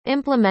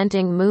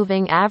Implementing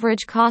moving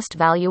average cost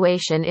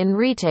valuation in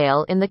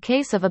retail in the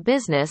case of a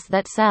business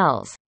that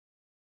sells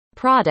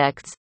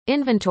products,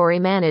 inventory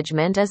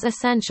management is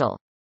essential.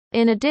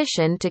 In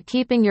addition to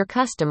keeping your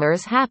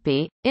customers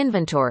happy,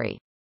 inventory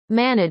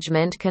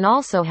management can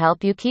also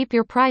help you keep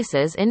your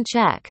prices in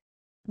check.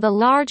 The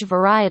large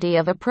variety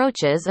of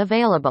approaches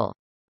available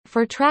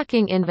for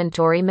tracking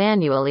inventory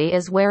manually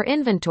is where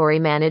inventory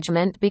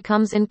management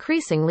becomes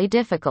increasingly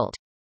difficult.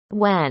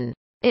 When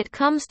it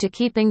comes to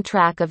keeping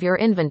track of your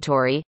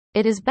inventory,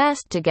 it is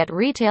best to get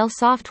retail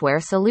software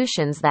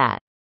solutions that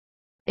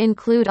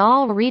include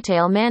all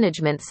retail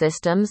management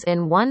systems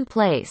in one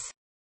place.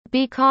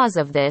 Because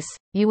of this,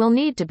 you will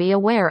need to be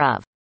aware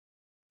of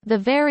the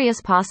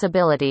various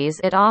possibilities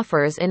it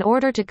offers in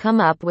order to come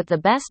up with the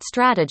best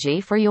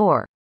strategy for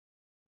your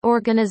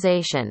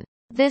organization.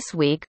 This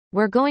week,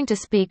 we're going to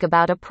speak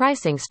about a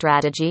pricing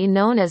strategy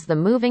known as the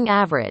moving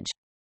average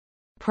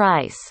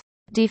price.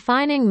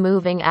 Defining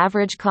moving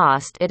average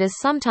cost, it is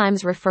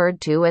sometimes referred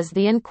to as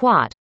the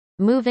INQUAT,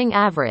 moving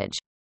average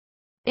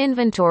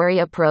inventory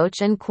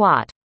approach and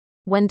QUAT.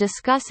 When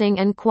discussing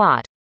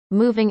INQUAT,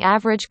 moving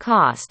average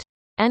cost,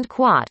 and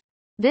QUAT,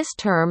 this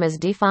term is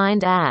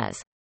defined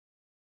as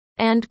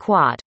and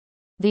QUAT.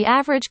 The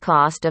average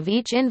cost of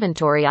each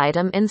inventory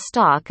item in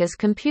stock is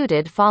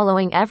computed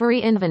following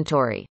every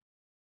inventory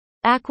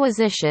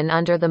acquisition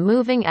under the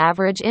moving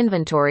average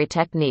inventory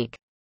technique.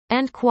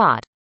 And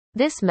QUAT.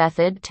 This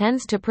method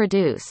tends to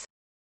produce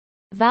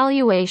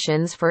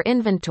valuations for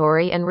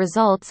inventory and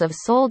results of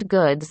sold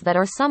goods that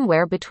are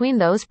somewhere between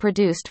those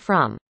produced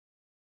from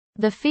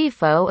the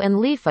FIFO and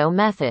LIFO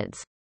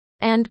methods.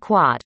 And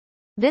QUAT.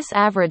 This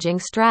averaging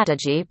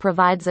strategy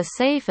provides a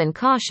safe and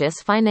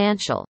cautious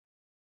financial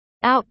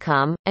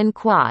outcome. And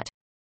QUAT.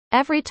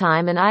 Every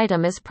time an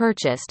item is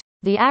purchased,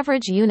 the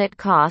average unit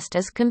cost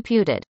is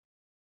computed.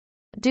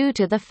 Due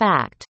to the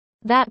fact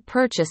that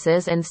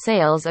purchases and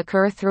sales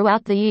occur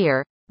throughout the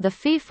year, the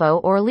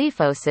FIFO or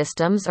LIFO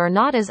systems are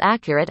not as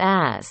accurate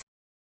as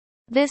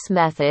this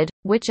method,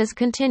 which is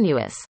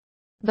continuous.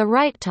 The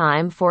right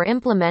time for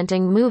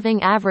implementing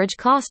moving average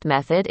cost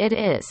method, it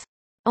is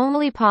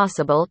only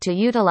possible to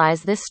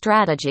utilize this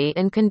strategy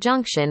in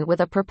conjunction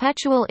with a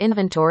perpetual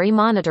inventory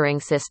monitoring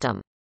system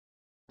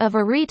of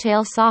a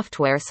retail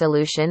software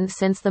solution,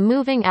 since the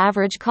moving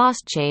average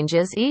cost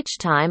changes each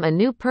time a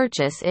new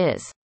purchase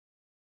is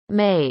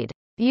made.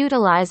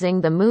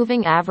 Utilizing the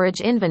moving average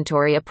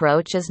inventory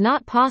approach is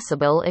not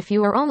possible if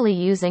you are only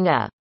using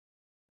a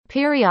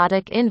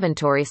periodic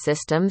inventory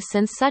system,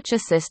 since such a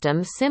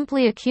system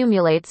simply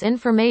accumulates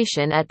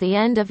information at the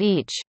end of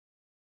each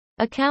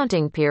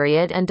accounting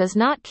period and does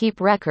not keep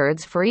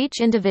records for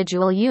each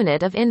individual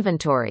unit of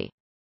inventory.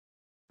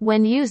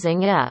 When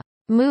using a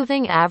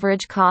moving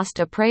average cost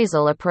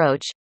appraisal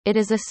approach, it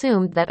is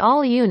assumed that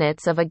all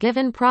units of a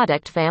given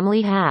product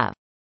family have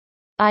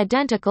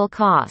identical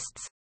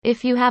costs.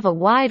 If you have a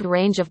wide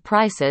range of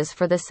prices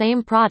for the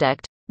same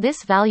product,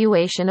 this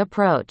valuation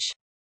approach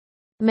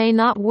may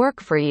not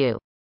work for you.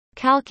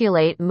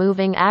 Calculate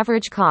moving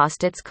average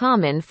cost. It's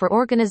common for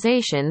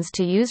organizations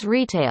to use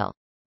retail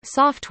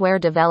software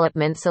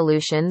development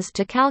solutions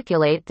to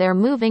calculate their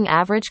moving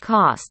average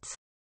costs.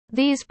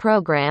 These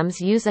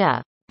programs use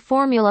a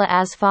formula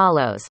as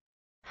follows.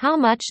 How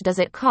much does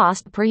it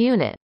cost per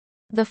unit?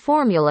 The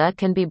formula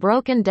can be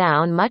broken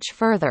down much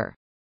further.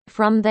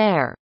 From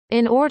there,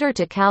 in order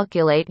to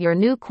calculate your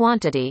new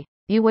quantity,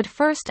 you would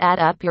first add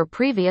up your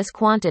previous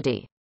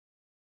quantity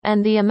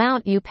and the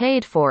amount you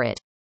paid for it.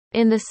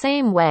 In the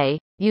same way,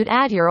 you'd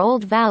add your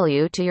old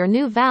value to your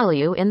new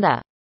value in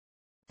the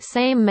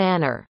same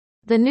manner.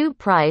 The new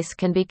price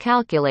can be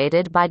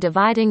calculated by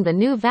dividing the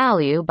new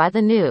value by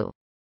the new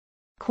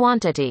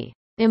quantity.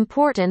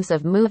 Importance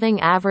of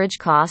moving average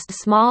cost.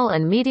 Small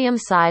and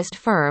medium-sized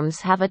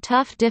firms have a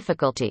tough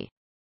difficulty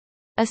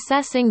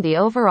assessing the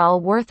overall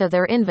worth of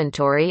their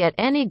inventory at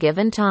any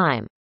given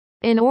time.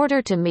 In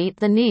order to meet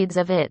the needs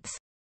of its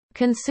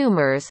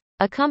consumers,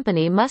 a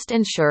company must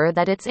ensure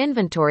that its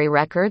inventory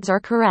records are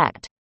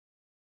correct.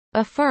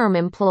 A firm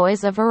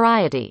employs a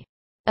variety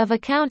of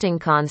accounting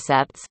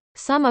concepts,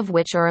 some of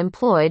which are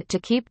employed to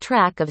keep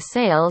track of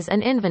sales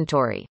and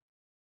inventory.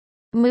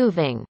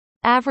 Moving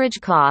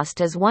average cost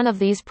is one of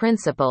these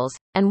principles,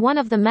 and one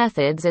of the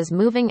methods is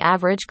moving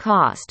average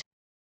cost.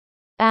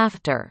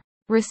 After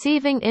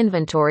receiving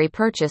inventory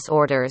purchase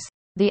orders,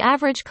 the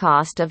average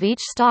cost of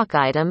each stock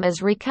item is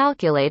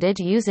recalculated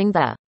using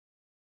the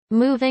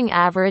moving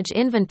average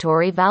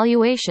inventory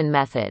valuation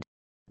method.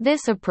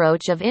 This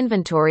approach of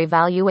inventory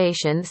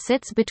valuation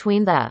sits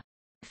between the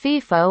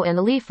FIFO and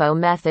LIFO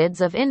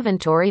methods of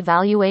inventory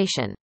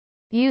valuation.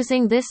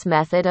 Using this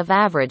method of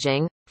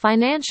averaging,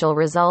 financial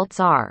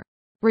results are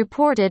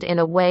reported in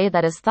a way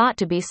that is thought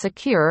to be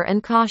secure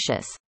and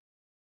cautious.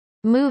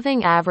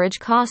 Moving average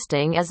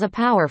costing is a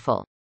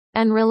powerful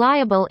and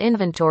reliable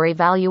inventory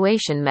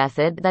valuation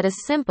method that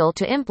is simple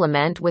to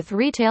implement with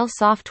retail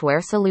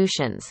software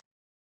solutions.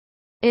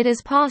 It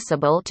is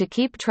possible to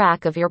keep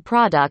track of your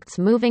product's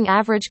moving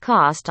average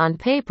cost on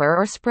paper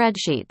or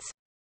spreadsheets.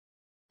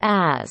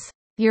 As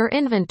Your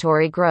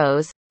inventory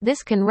grows.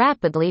 This can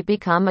rapidly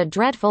become a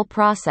dreadful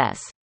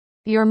process.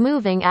 Your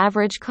moving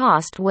average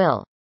cost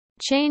will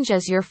change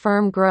as your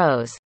firm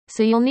grows,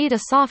 so you'll need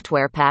a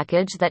software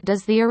package that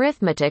does the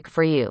arithmetic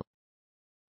for you.